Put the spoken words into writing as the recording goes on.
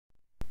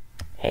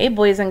Hey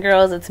boys and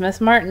girls, it's Miss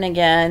Martin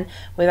again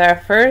with our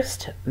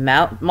first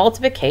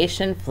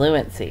multiplication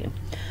fluency.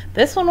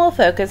 This one will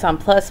focus on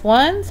plus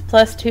ones,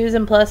 plus twos,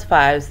 and plus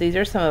fives. These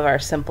are some of our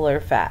simpler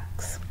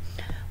facts.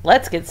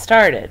 Let's get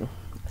started.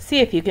 See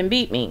if you can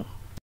beat me.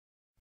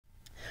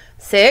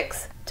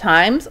 6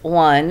 times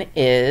 1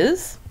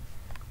 is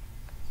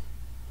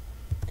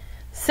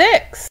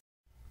 6.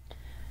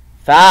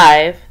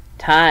 5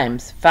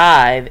 times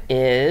 5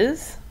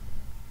 is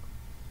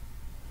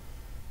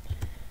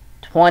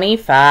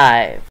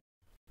 25.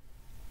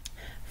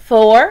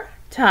 4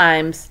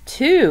 times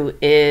 2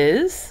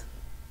 is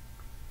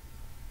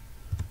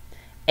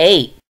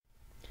 8.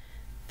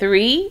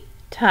 3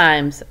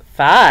 times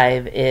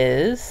 5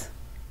 is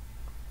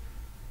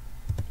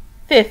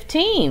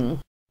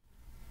 15.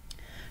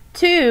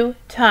 2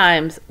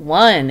 times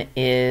 1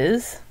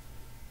 is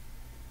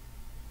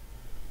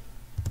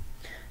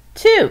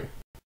 2.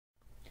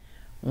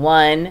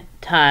 1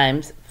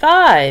 times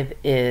 5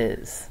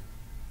 is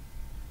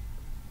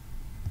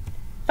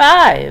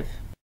 5.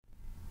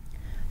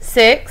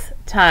 6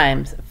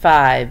 times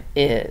 5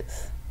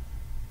 is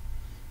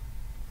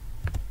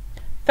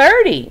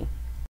 30.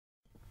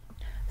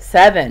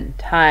 7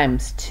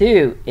 times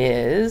 2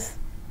 is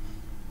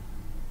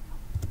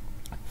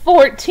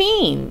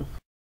 14.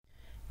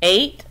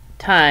 8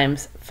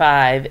 times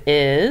 5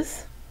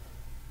 is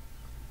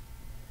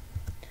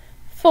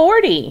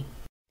 40.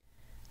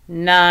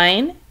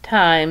 9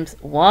 times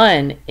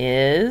 1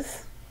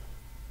 is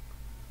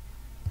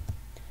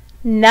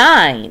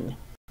 9.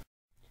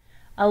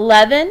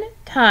 11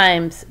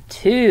 times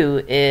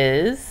 2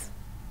 is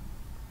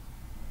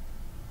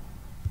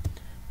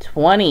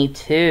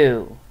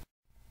 22.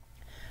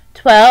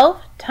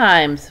 12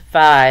 times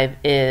 5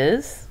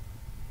 is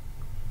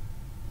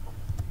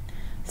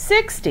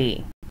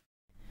 60.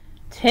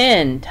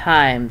 10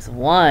 times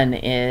 1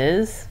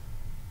 is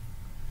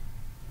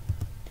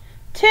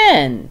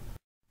 10.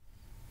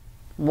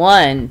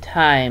 1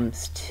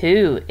 times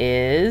 2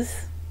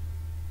 is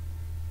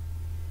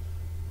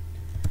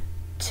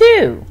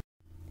 2.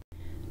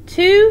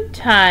 2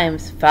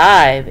 times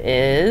 5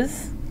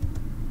 is,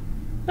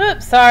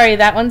 oops, sorry,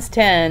 that one's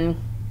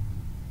 10.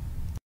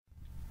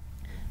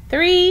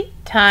 3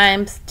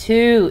 times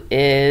 2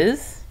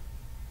 is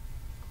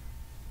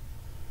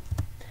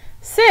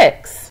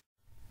 6.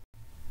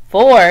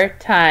 4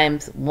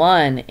 times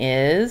 1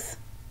 is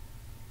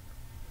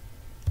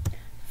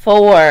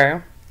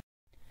 4.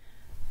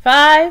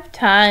 5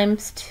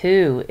 times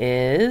 2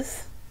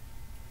 is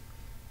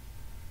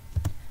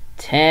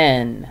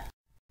 10.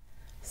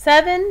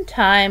 7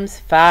 times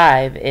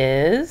 5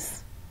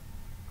 is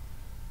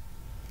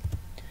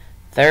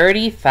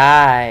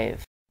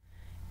 35.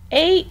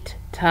 8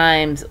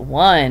 times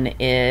 1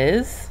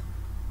 is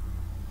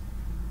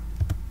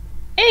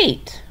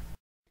 8.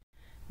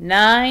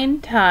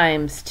 9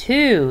 times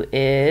 2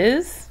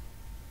 is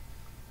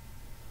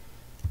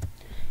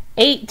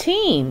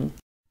 18.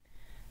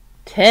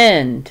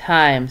 10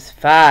 times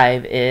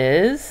 5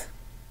 is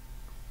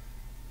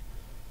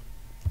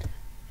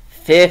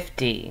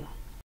 50.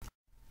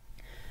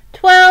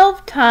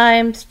 12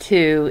 times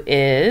 2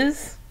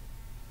 is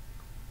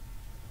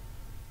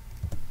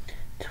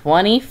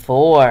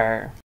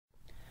 24.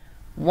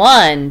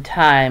 1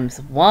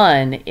 times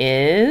 1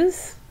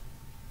 is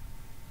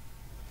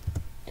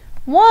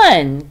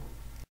 1.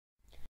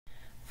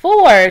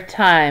 4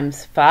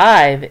 times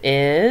 5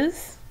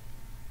 is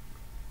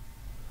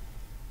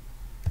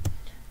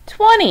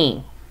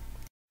 20.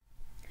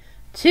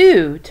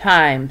 2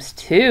 times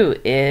 2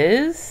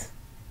 is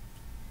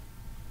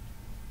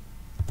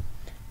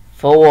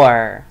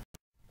 4.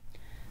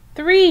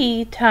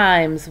 3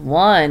 times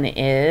 1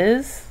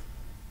 is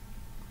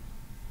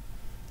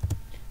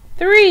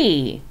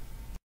 3.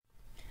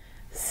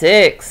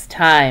 6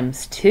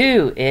 times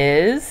 2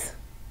 is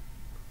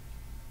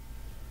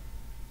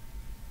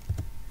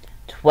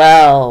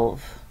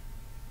 12.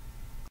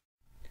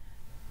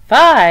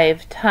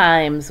 5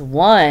 times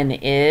 1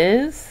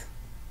 is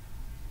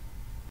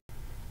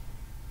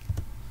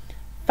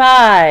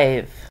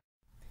 5.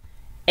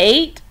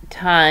 8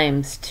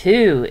 times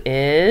 2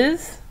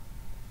 is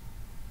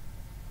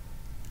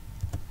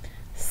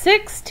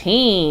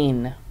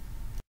 16.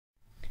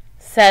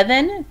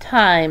 7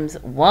 times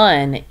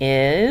 1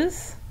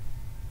 is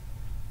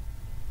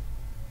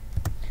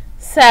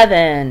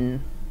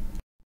 7.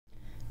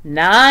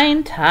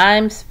 9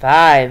 times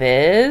 5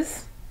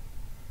 is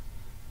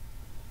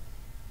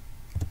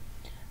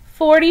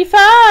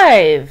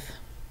 45.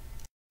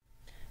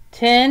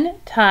 10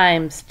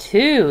 times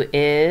 2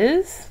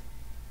 is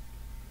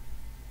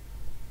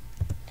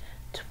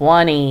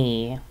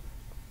 20.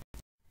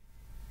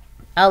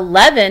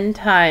 11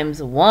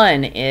 times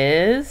 1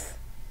 is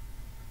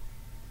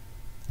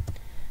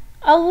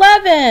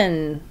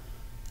 11.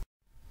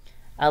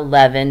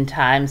 11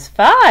 times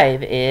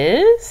 5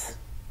 is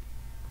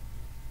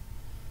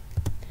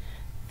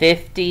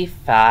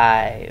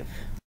 55.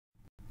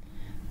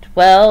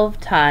 12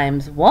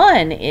 times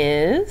 1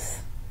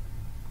 is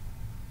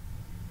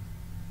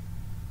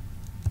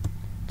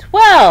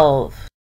 12.